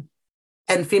coaches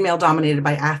and female dominated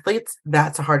by athletes,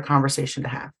 that's a hard conversation to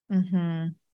have.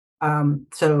 And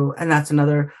that's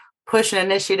another push and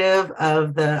initiative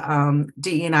of the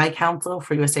DE&I Council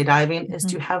for USA Diving is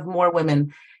to have more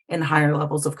women in higher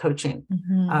levels of coaching.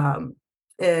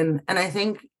 And I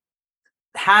think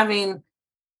having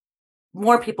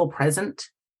more people present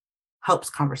helps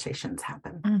conversations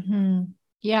happen.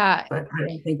 Yeah. But I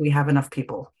don't think we have enough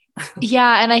people.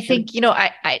 Yeah. And I think,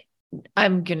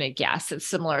 I'm going to guess it's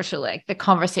similar to like the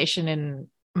conversation in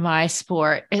my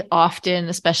sport. It often,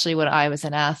 especially when I was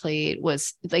an athlete,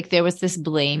 was like, there was this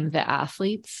blame the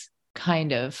athletes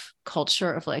kind of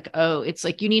culture of like, oh, it's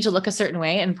like, you need to look a certain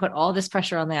way and put all this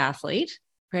pressure on the athlete.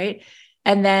 Right.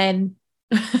 And then,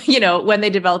 when they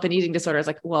develop an eating disorder, it's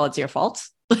like, well, it's your fault.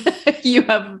 You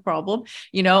have a problem,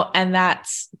 and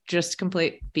that's just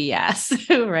complete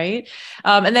BS. Right.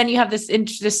 And then you have this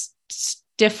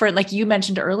different, like you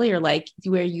mentioned earlier, like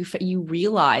where you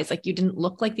realize like you didn't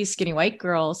look like these skinny white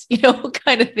girls,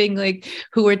 kind of thing, like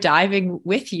who were diving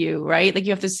with you, right? Like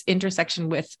you have this intersection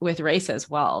with race as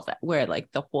well, where like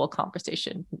the whole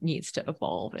conversation needs to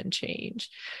evolve and change.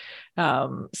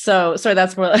 So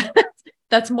that's more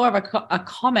that's more of a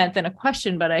comment than a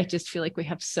question, but I just feel like we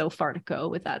have so far to go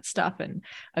with that stuff, and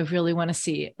I really want to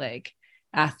see like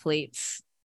athletes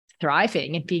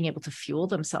thriving and being able to fuel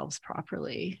themselves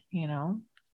properly,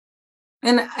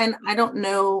 And I don't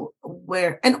know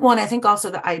where, and I think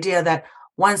also the idea that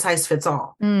one size fits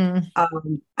all.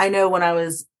 I know when I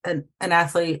was an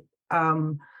athlete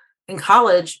in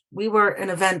college, we were an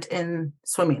event in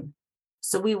swimming.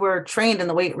 So we were trained in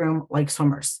the weight room like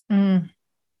swimmers.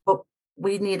 But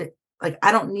we needed, like,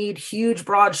 I don't need huge,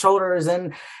 broad shoulders.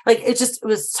 And like, it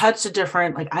was such a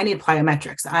different, like, I need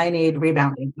plyometrics. I need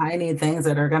rebounding. I need things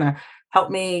that are going to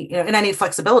help me, and I need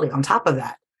flexibility on top of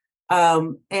that.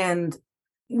 And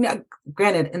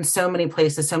granted, in so many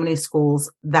places, so many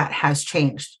schools, that has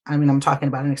changed. I mean, I'm talking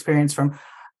about an experience from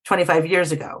 25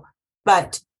 years ago,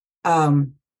 but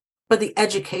the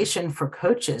education for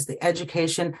coaches, the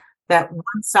education that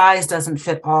one size doesn't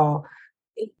fit all,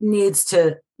 it needs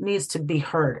to be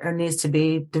heard or needs to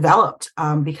be developed.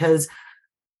 Because,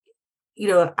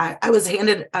 I was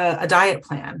handed a diet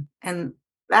plan, and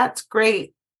that's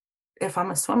great if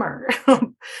I'm a swimmer,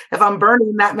 if I'm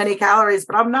burning that many calories,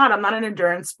 but I'm not an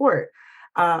endurance sport.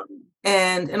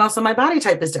 And also my body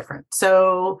type is different.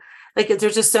 So like,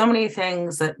 there's just so many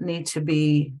things that need to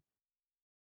be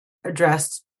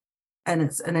addressed, and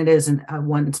it isn't a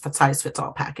one size fits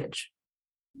all package.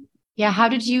 Yeah. How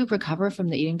did you recover from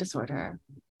the eating disorder?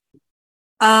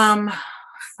 Can't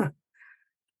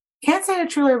say I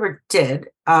truly ever did.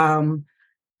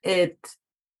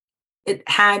 It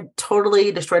had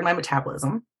totally destroyed my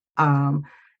metabolism.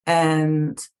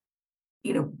 And,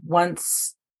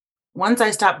 once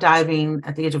I stopped diving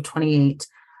at the age of 28,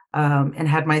 and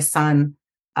had my son,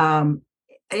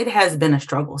 it has been a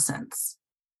struggle since.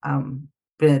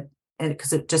 Because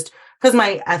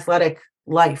my athletic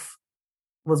life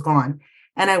was gone,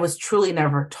 and I was truly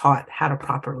never taught how to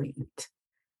properly eat.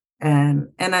 And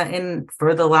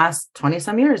for the last 20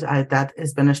 some years, that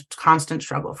has been a constant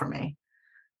struggle for me.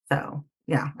 So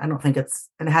yeah, I don't think it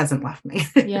hasn't left me.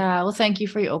 Yeah. Well, thank you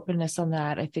for your openness on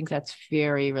that. I think that's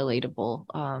very relatable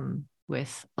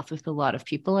with a lot of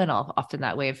people, and often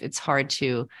that way, it's hard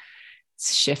to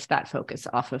shift that focus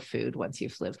off of food once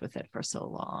you've lived with it for so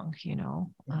long,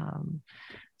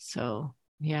 so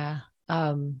yeah.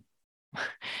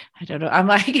 I don't know. I'm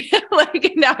like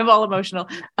now I'm all emotional.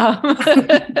 Well,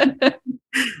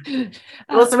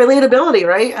 it's the relatability,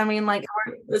 right? I mean, like,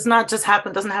 it's not just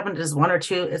doesn't happen to just one or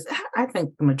two. I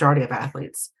think the majority of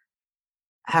athletes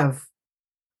have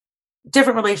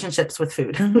different relationships with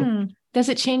food. Does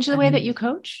it change the way that you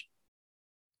coach?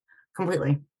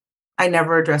 Completely. I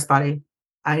never address body.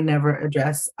 I never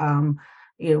address, but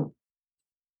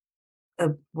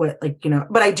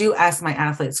I do ask my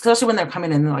athletes, especially when they're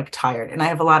coming in, they're like tired. And I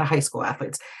have a lot of high school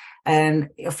athletes and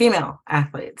female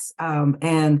athletes.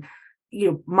 And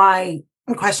my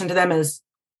question to them is,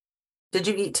 did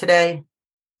you eat today?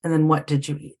 And then what did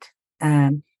you eat?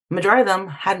 And the majority of them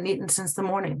hadn't eaten since the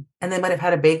morning, and they might have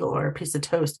had a bagel or a piece of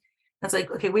toast. And it's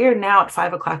like, okay, we are now at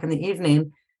 5 o'clock in the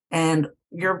evening, and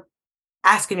you're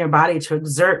asking your body to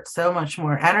exert so much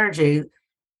more energy,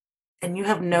 and you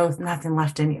have nothing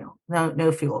left in you,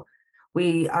 no fuel.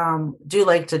 We do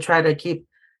like to try to keep,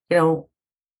 an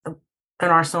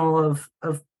arsenal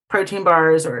of protein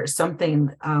bars or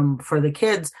something for the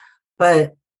kids,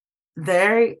 but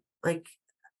they're like,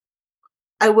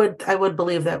 I would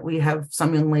believe that we have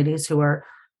some young ladies who are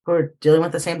dealing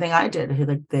with the same thing I did, who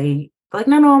they're like,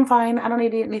 no, I'm fine, I don't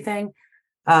need to eat anything.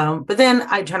 But then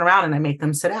I turn around and I make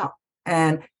them sit out,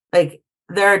 and like,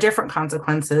 there are different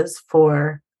consequences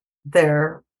for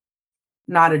their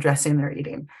not addressing their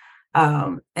eating.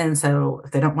 And so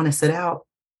if they don't want to sit out,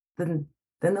 then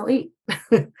they'll eat.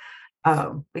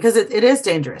 Because it is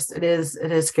dangerous. It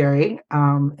is scary.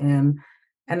 And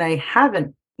I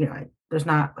haven't, there's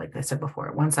not, like I said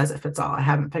before, one size fits all. I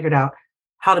haven't figured out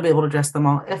how to be able to address them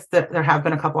all. If there have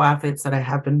been a couple athletes that I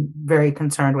have been very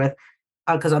concerned with,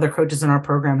 because other coaches in our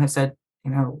program have said,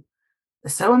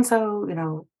 so-and-so,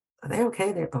 are they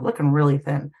okay? They're looking really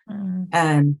thin.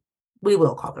 And we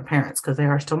will call their parents, because they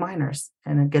are still minors,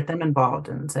 and get them involved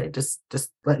and say, just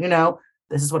let you know,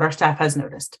 this is what our staff has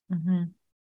noticed.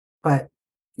 But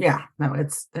yeah, no,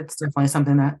 it's definitely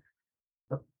something that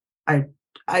I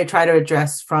try to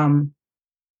address from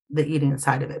the eating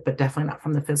side of it, but definitely not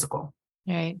from the physical.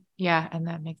 Right. Yeah. And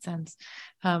that makes sense.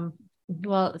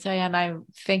 Well, Diane, I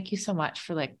thank you so much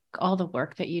for all the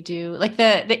work that you do. Like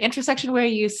the intersection where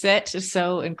you sit is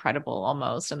so incredible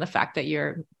almost. And the fact that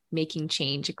you're making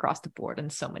change across the board in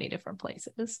so many different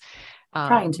places.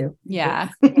 Trying to. Yeah.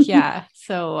 Yeah.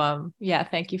 So,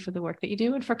 thank you for the work that you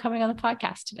do and for coming on the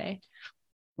podcast today.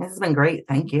 This has been great.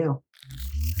 Thank you.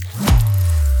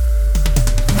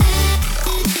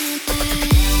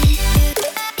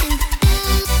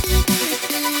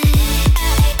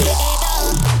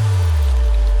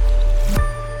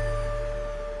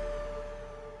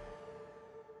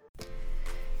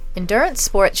 Endurance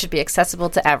sports should be accessible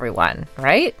to everyone,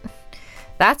 right?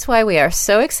 That's why we are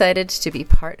so excited to be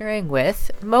partnering with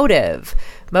Motive.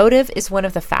 Motive is one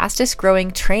of the fastest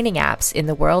growing training apps in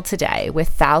the world today, with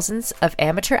thousands of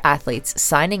amateur athletes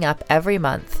signing up every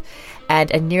month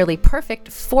and a nearly perfect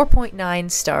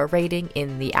 4.9 star rating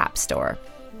in the App Store.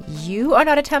 You are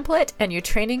not a template, and your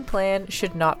training plan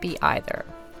should not be either.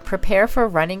 Prepare for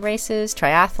running races,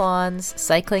 triathlons,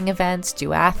 cycling events,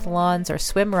 duathlons, or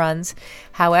swim runs,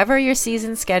 however your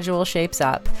season schedule shapes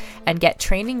up, and get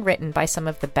training written by some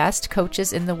of the best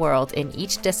coaches in the world in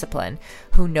each discipline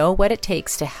who know what it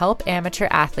takes to help amateur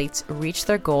athletes reach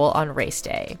their goal on race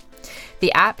day.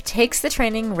 The app takes the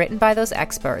training written by those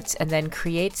experts and then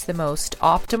creates the most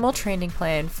optimal training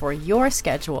plan for your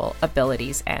schedule,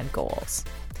 abilities, and goals.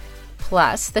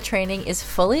 Plus, the training is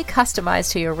fully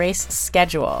customized to your race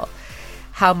schedule,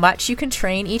 how much you can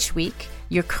train each week,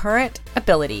 your current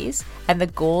abilities, and the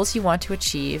goals you want to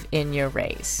achieve in your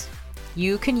race.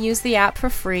 You can use the app for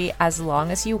free as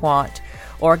long as you want,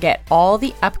 or get all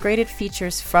the upgraded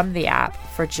features from the app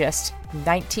for just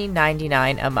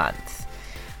 $19.99 a month.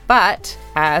 But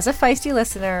as a Feisty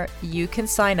listener, you can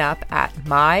sign up at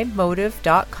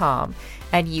mymotive.com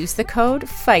and use the code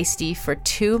FEISTY for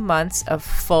 2 months of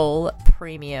full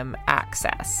premium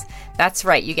access. That's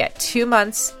right, you get 2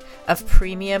 months of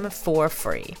premium for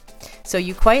free. So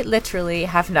you quite literally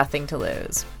have nothing to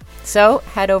lose. So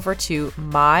head over to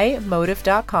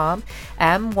mymotive.com,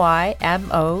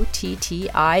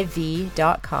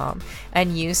 MYMOTTIV.com,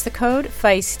 and use the code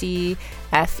FEISTY,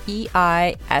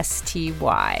 FEISTY.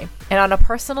 And on a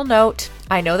personal note,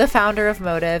 I know the founder of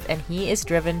Motive, and he is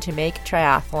driven to make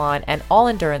triathlon and all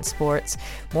endurance sports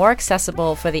more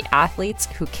accessible for the athletes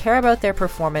who care about their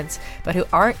performance but who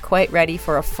aren't quite ready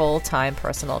for a full-time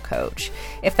personal coach.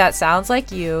 If that sounds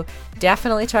like you,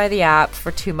 definitely try the app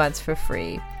for 2 months for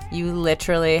free. You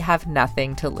literally have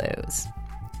nothing to lose.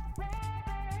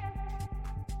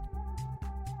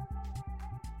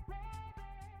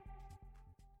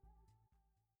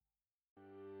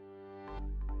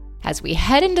 As we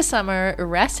head into summer,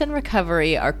 rest and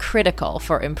recovery are critical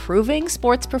for improving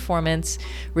sports performance,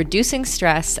 reducing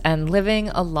stress, and living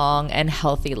a long and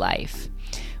healthy life.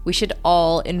 We should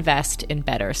all invest in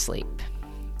better sleep.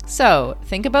 So,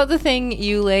 think about the thing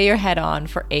you lay your head on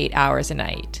for 8 hours a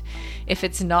night. If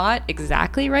it's not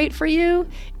exactly right for you,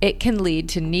 it can lead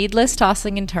to needless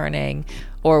tossing and turning,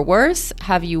 or worse,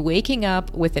 have you waking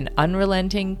up with an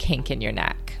unrelenting kink in your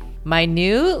neck. My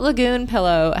new Lagoon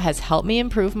pillow has helped me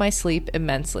improve my sleep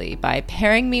immensely by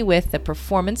pairing me with the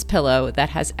performance pillow that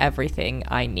has everything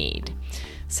I need.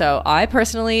 So I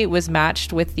personally was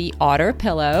matched with the Otter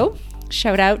pillow.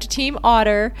 Shout out to Team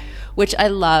Otter, which I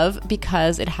love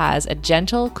because it has a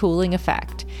gentle cooling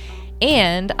effect.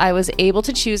 And I was able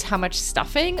to choose how much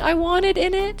stuffing I wanted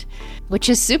in it, which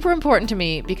is super important to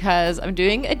me because I'm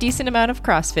doing a decent amount of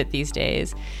CrossFit these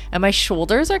days and my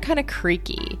shoulders are kind of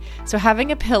creaky. So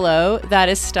having a pillow that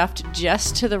is stuffed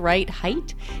just to the right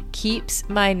height keeps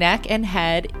my neck and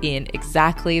head in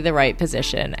exactly the right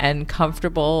position and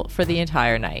comfortable for the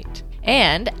entire night.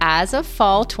 And as of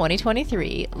fall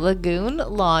 2023, Lagoon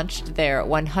launched their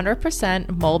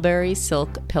 100% mulberry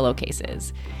silk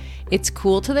pillowcases. It's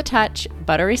cool to the touch,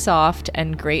 buttery soft,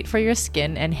 and great for your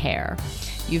skin and hair.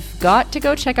 You've got to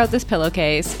go check out this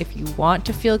pillowcase if you want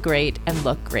to feel great and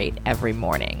look great every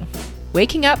morning.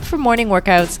 Waking up for morning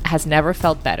workouts has never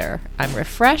felt better. I'm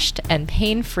refreshed and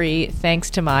pain-free thanks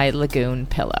to my Lagoon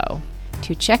pillow.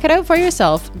 To check it out for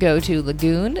yourself, go to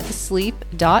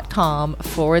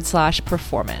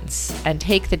lagoonsleep.com/performance and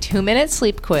take the 2-minute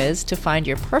sleep quiz to find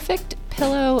your perfect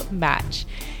pillow match.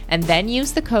 And then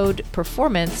use the code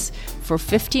PERFORMANCE for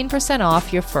 15%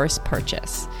 off your first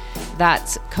purchase.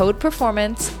 That's code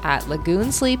PERFORMANCE at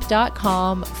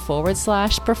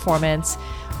lagoonsleep.com/performance,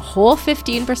 whole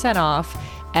 15% off,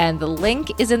 and the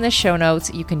link is in the show notes.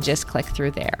 You can just click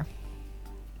through there.